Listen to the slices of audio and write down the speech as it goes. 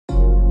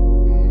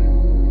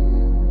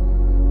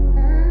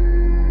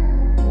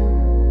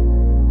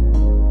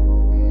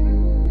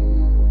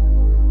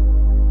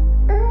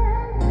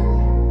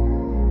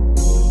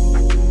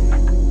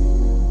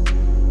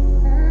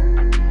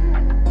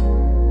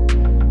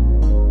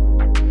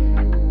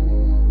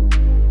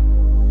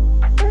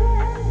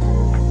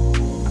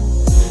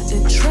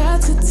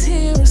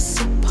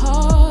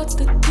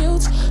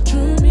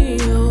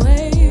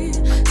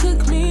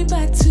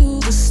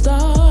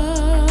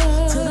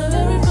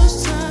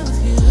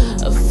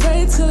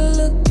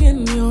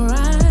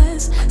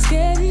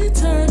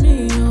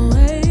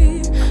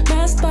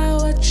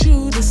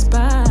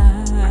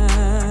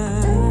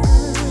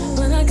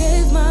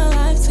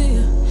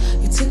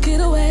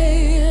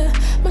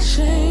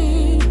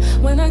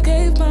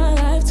gave my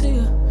life to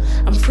you.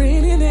 I'm free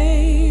in your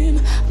name.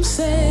 I'm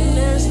saying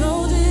there's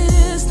no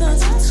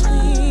distance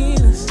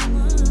between us.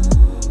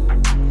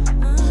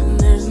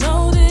 There's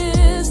no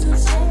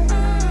distance.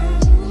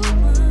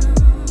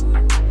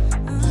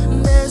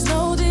 There's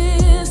no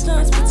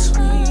distance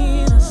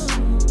between us.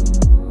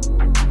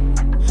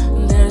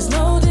 There's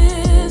no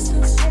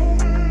distance.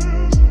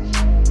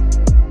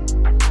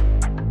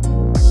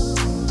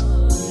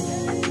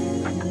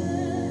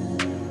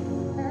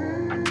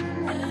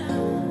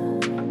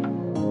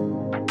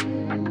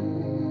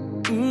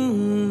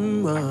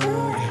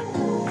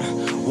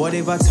 What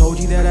if I told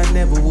you that I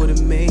never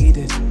would've made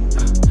it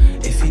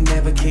if you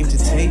never came to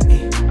take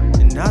me?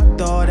 And I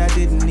thought I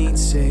didn't need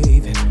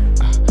saving.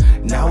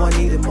 Now I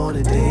need him on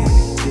a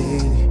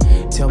daily.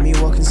 Tell me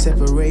what can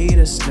separate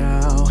us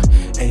now.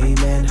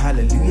 Amen,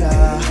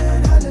 hallelujah.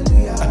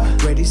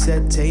 Ready,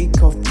 set,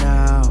 take off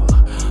now.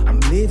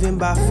 I'm living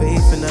by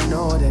faith and I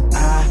know that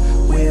I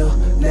will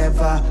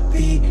never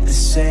be the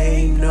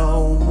same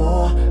no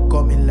more.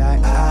 Got me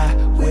like I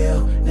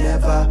will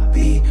never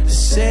be the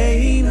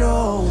same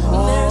no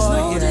more. There's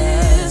no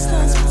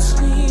distance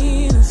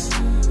between us.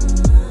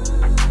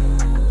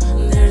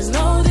 There's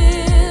no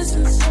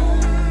distance.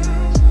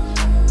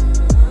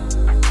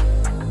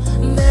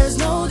 There's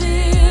no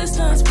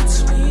distance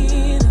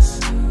between us.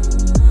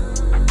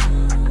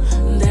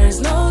 There's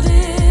no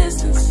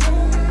distance.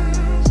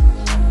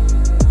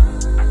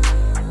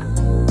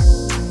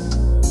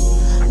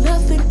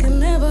 Nothing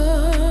can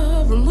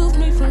ever remove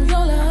me from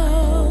your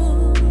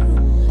love.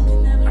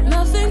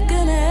 Nothing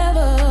can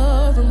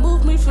ever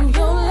remove me from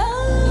your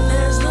love.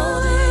 There's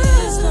no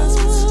distance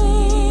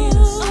between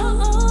us.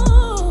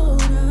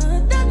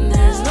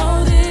 There's no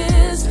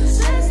distance.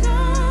 There's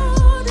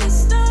no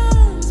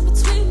distance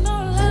between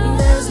our love.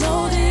 There's no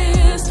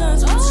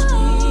distance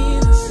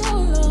between us.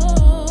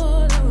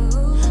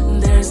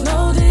 There's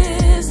no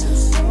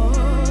distance.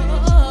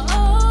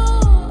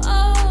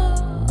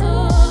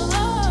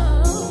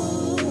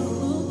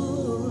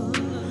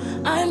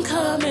 I'm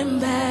coming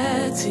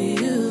back to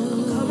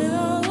you. Coming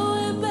all the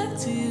way back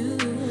to you.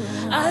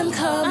 I'm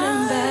coming.